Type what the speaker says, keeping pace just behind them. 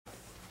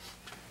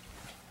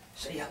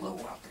Say hello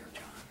out there,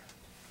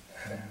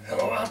 John.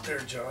 Hello out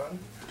there, John.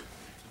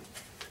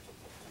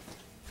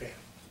 Okay.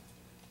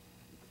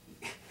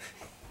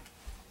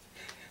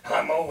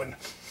 I'm Owen.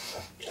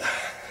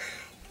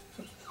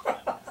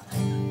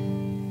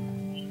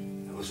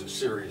 That was a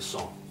serious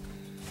song.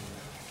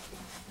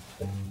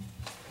 2,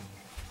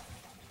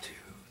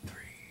 3,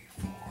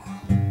 4.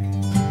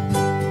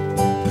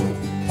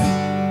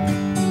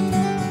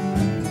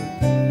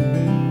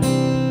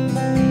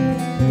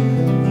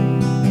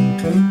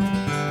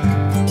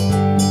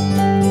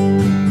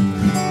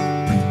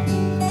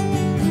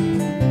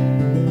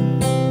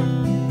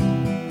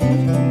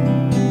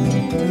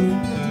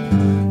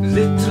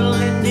 Little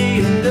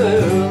Indian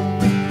girl,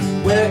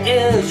 where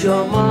is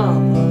your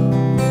mama?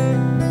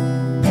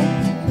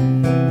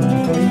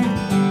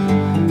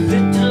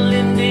 Little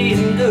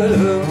Indian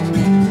girl,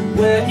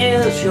 where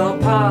is your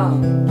papa?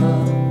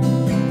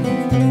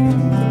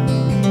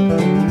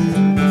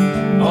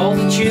 All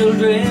the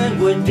children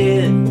were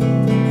dead,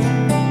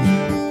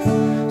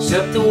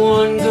 except the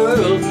one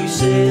girl who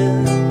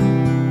said,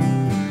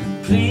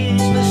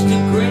 "Please, Mr.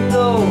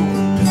 Gringo,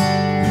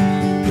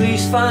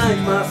 please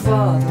find my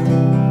father."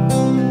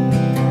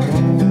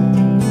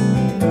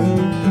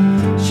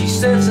 She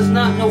says there's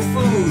not no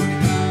food,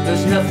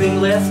 there's nothing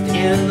left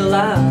in the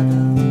larder.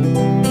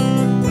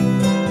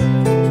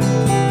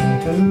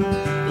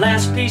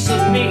 Last piece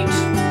of meat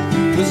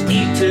was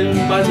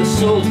eaten by the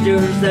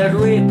soldiers that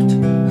raped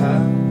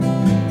her.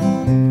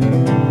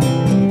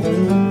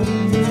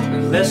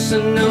 And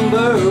lesson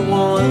number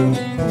 1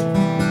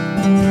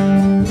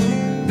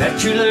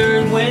 that you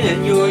learn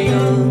when you're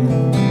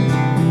young,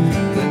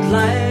 that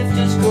life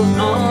just goes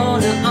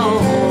on and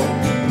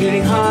on,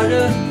 getting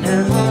harder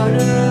and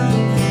harder.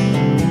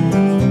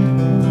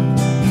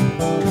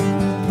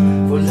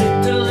 For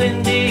little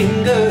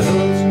Indian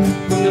girls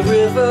from the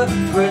river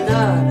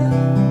Granada.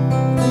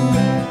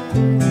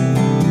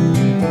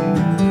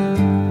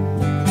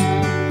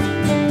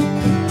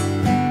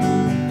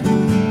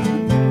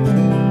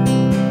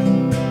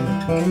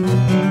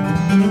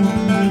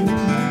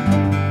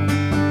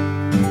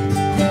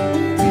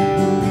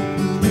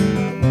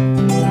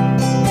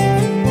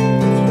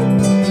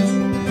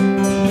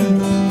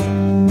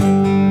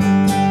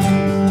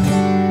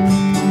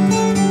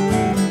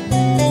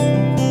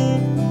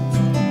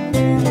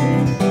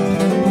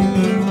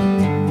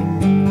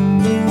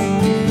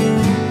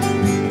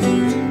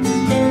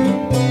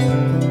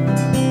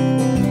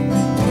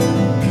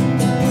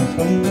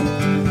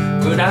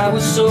 But I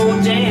was so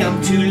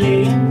damn too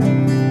late.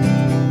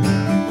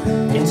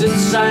 It's a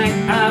sight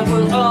I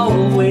will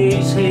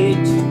always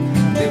hate.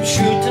 Them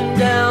shooting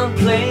down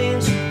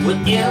planes with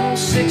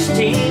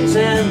M16s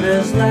and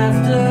there's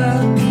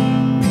laughter.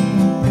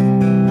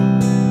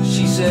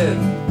 She said,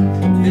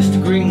 "Mr.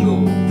 Gringo,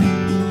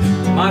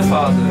 my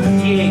father,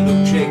 he ain't no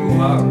Che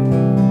Guevara.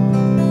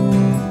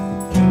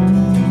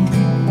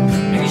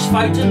 And he's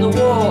fighting the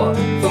war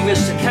for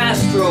Mr.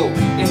 Castro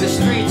in the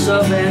streets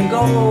of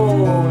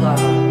Angola."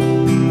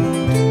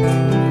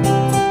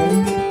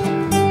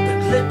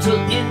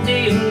 Little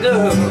Indian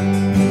girl,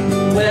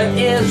 where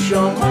is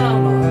your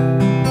mama?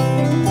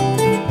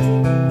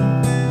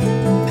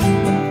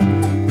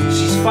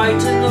 She's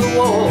fighting the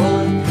war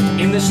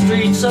in the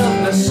streets of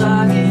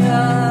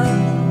Messiah.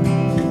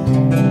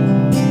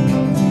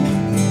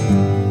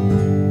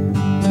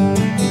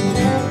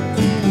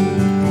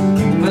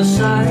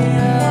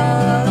 Messiah.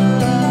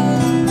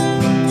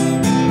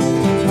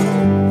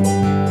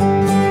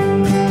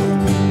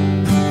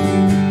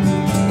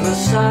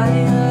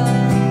 Messiah.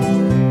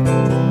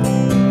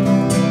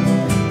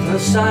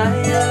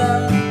 Messiah.